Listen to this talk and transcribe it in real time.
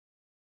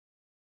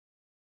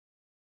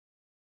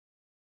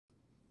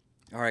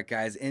All right,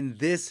 guys, in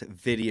this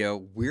video,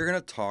 we're going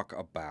to talk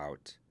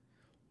about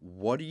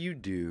what do you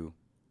do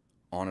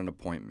on an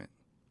appointment,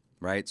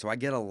 right? So I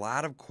get a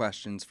lot of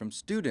questions from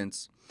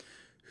students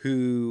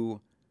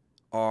who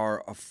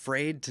are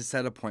afraid to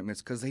set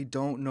appointments because they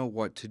don't know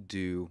what to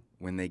do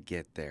when they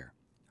get there.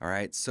 All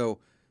right, so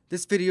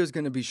this video is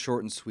going to be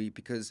short and sweet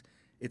because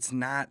it's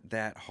not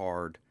that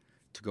hard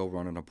to go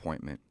run an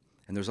appointment.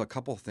 And there's a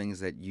couple things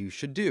that you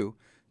should do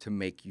to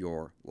make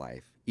your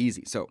life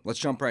easy. So let's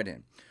jump right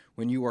in.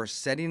 When you are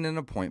setting an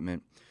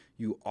appointment,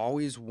 you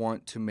always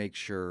want to make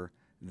sure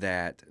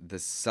that the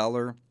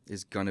seller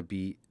is going to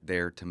be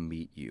there to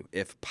meet you,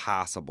 if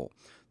possible.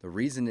 The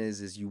reason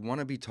is you want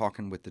to be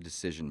talking with the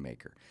decision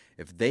maker.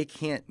 If they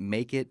can't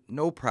make it,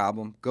 no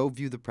problem, go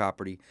view the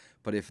property.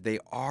 But if they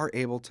are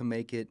able to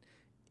make it,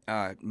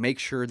 make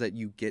sure that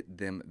you get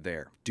them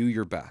there. Do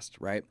your best,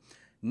 right?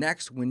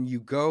 Next, when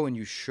you go and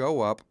you show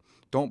up,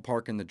 don't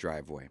park in the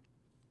driveway.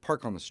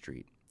 Park on the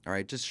street, all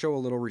right? Just show a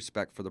little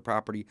respect for the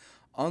property.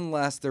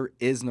 Unless there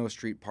is no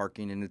street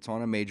parking and it's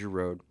on a major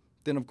road,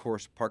 then of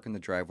course park in the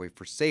driveway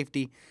for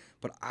safety.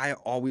 But I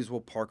always will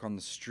park on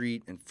the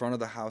street in front of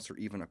the house or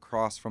even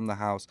across from the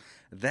house.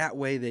 That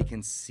way they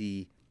can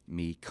see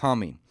me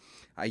coming.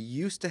 I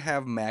used to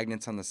have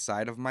magnets on the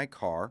side of my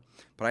car,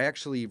 but I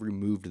actually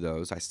removed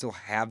those. I still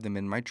have them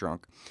in my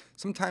trunk.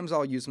 Sometimes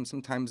I'll use them,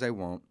 sometimes I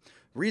won't.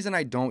 The reason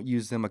I don't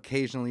use them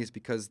occasionally is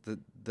because the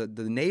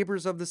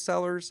neighbors of the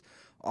sellers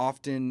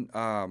often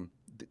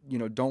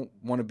don't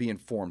want to be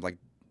informed.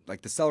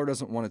 Like the seller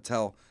doesn't want to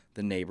tell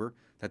the neighbor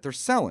that they're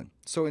selling.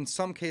 So in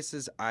some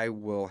cases, I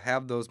will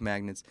have those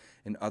magnets.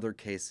 In other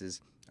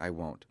cases, I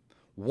won't.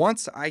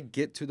 Once I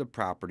get to the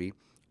property,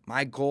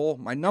 my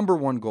number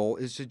one goal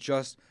is to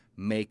just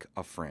make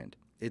a friend.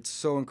 It's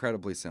so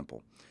incredibly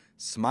simple.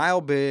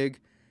 Smile big,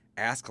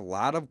 ask a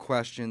lot of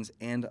questions,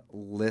 and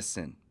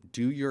listen.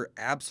 Do your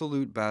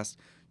absolute best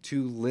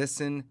to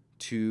listen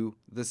to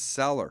the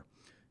seller.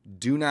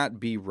 Do not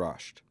be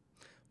rushed.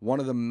 One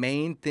of the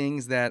main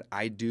things that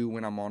I do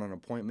when I'm on an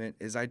appointment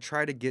is I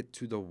try to get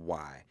to the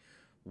why.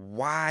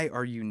 Why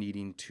are you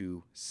needing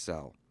to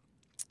sell?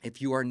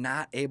 If you are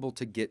not able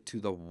to get to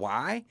the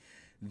why,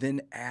 then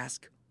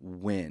ask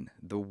when.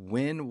 The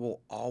when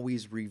will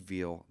always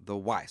reveal the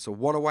why. So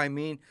what do I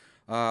mean?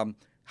 Hi,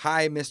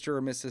 Mr.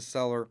 or Mrs.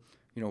 Seller.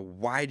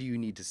 Why do you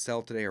need to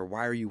sell today, or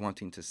why are you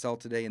wanting to sell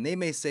today? And they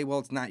may say, well,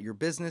 it's not your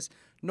business.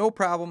 No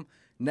problem.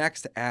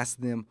 Next, ask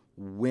them,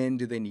 when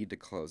do they need to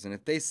close? And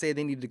if they say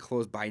they need to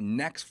close by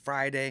next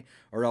Friday,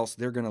 or else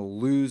they're going to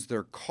lose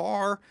their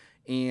car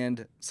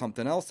and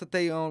something else that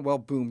they own, well,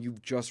 boom,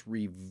 you've just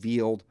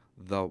revealed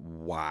the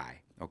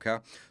why, okay?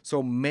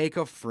 So make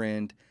a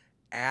friend,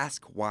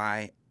 ask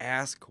why,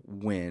 ask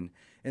when,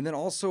 and then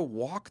also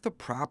walk the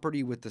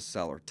property with the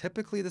seller.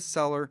 Typically, the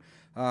seller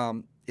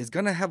is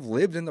going to have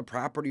lived in the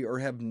property or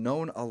have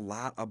known a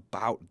lot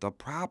about the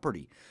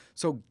property.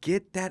 So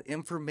get that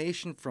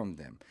information from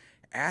them.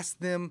 Ask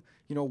them,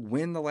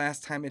 when the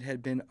last time it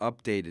had been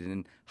updated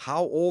and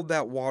how old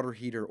that water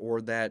heater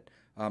or that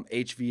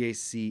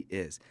HVAC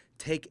is.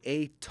 Take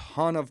a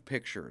ton of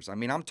pictures. I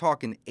mean, I'm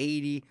talking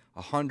 80,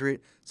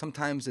 100,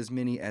 sometimes as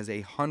many as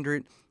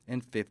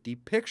 150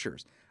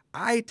 pictures.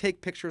 I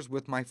take pictures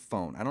with my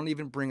phone. I don't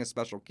even bring a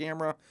special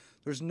camera.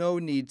 There's no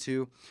need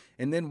to.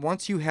 And then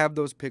once you have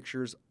those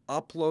pictures,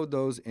 upload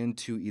those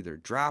into either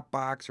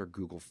Dropbox or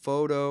Google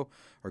Photo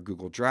or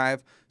Google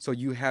Drive. So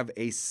you have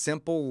a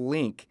simple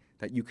link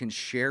that you can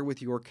share with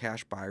your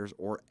cash buyers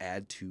or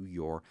add to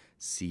your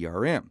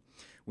CRM.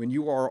 When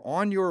you are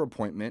on your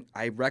appointment,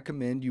 I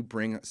recommend you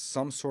bring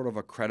some sort of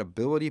a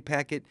credibility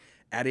packet,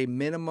 at a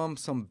minimum,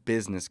 some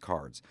business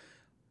cards.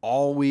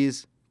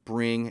 Always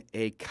bring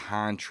a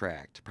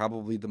contract.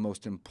 Probably the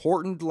most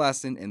important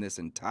lesson in this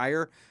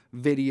entire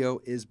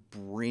video is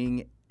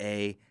bring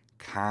a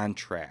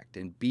contract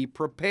and be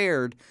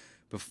prepared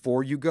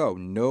before you go.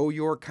 Know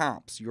your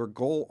comps. Your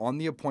goal on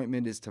the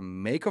appointment is to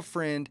make a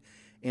friend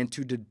and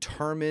to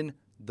determine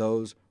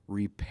those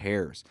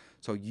repairs.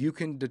 So you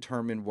can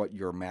determine what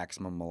your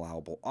maximum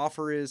allowable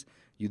offer is.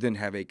 You then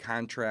have a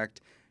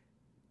contract.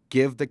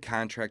 Give the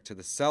contract to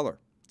the seller.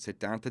 Sit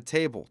down at the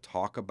table.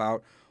 Talk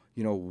about,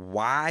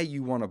 why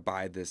you want to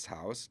buy this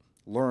house.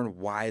 Learn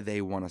why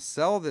they want to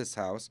sell this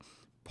house.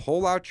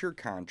 Pull out your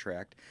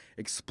contract.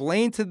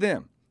 Explain to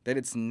them that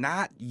it's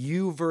not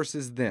you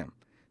versus them.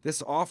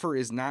 This offer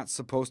is not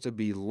supposed to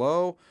be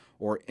low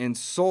or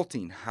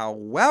insulting.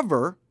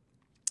 However,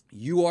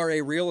 you are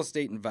a real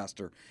estate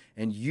investor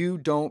and you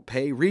don't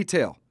pay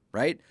retail,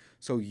 right?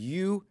 So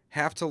you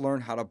have to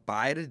learn how to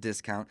buy at a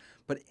discount,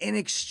 but in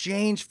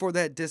exchange for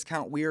that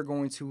discount, we are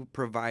going to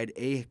provide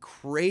a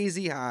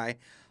crazy high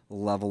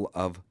level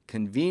of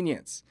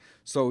convenience.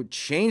 So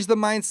change the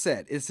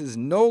mindset. This is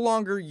no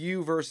longer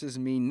you versus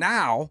me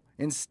now.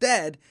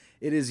 Instead,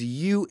 it is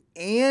you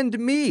and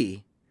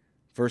me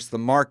versus the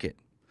market.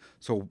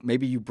 So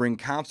maybe you bring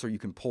comps, or you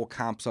can pull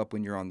comps up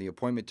when you're on the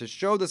appointment to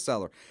show the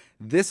seller.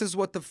 This is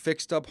what the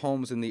fixed up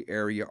homes in the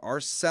area are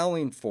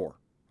selling for,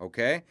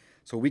 okay?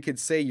 So we could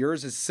say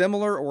yours is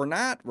similar or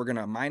not. We're going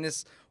to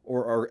minus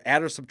or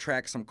add or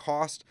subtract some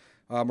cost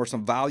or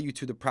some value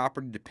to the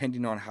property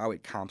depending on how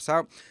it comps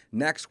out.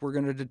 Next, we're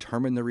going to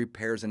determine the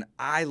repairs, and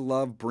I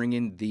love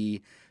bringing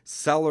the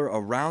seller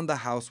around the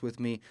house with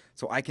me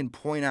so I can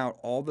point out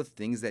all the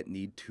things that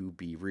need to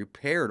be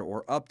repaired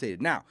or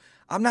updated. Now,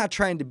 I'm not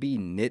trying to be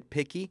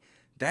nitpicky.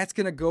 That's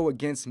going to go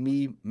against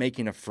me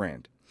making a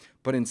friend.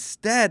 But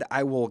instead,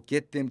 I will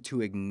get them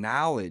to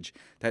acknowledge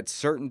that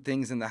certain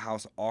things in the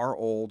house are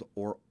old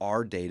or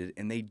are dated,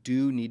 and they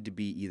do need to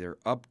be either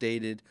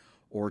updated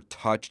or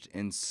touched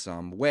in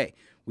some way.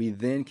 We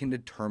then can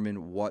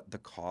determine what the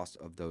cost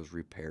of those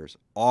repairs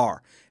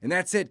are. And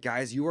that's it,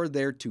 guys. You are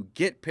there to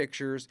get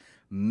pictures,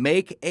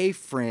 make a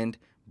friend,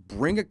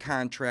 bring a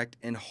contract,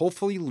 and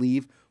hopefully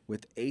leave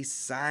with a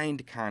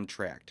signed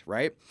contract,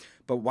 right?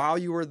 But while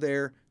you are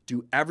there,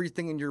 do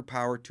everything in your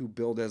power to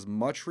build as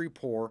much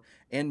rapport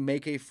and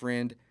make a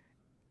friend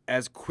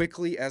as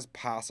quickly as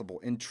possible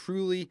and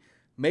truly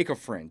make a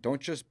friend.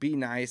 Don't just be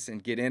nice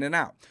and get in and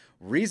out.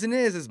 Reason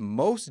is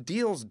most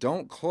deals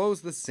don't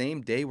close the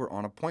same day we're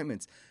on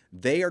appointments.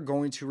 They are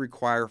going to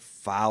require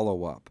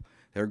follow-up.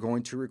 They're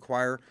going to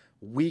require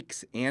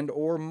weeks and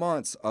or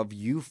months of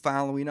you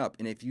following up.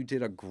 And if you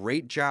did a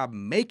great job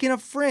making a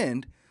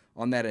friend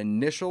on that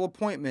initial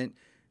appointment,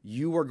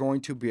 you are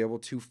going to be able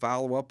to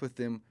follow up with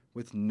them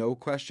with no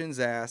questions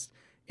asked,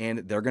 and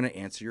they're going to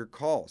answer your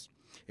calls.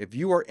 If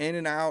you are in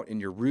and out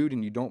and you're rude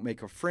and you don't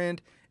make a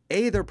friend,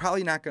 A, they're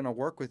probably not going to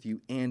work with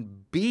you,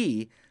 and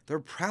B, they're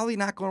probably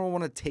not going to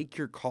want to take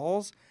your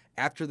calls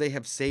after they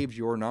have saved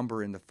your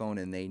number in the phone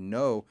and they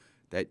know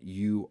that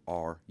you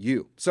are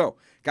you. So,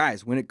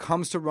 guys, when it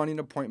comes to running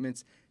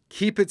appointments,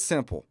 keep it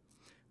simple.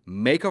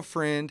 Make a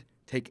friend,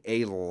 take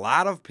a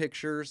lot of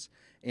pictures,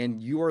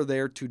 and you are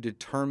there to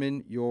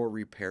determine your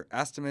repair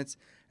estimates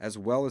as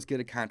well as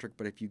get a contract.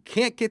 But if you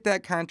can't get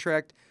that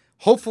contract,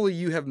 hopefully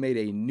you have made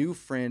a new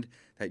friend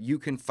that you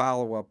can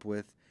follow up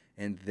with,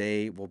 and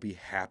they will be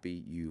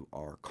happy you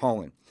are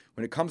calling.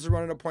 When it comes to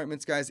running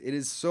appointments, guys, it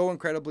is so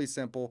incredibly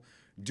simple.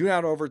 Do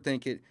not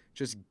overthink it.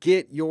 Just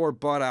get your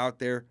butt out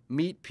there,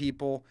 meet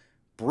people,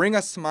 bring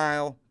a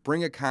smile,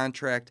 bring a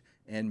contract,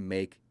 and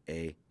make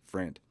a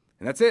friend.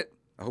 And that's it.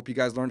 I hope you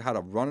guys learned how to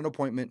run an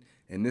appointment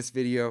in this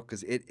video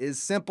because it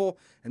is simple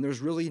and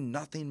there's really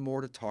nothing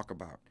more to talk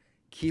about.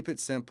 Keep it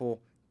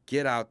simple,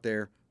 get out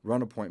there,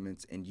 run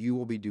appointments, and you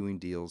will be doing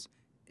deals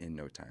in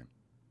no time.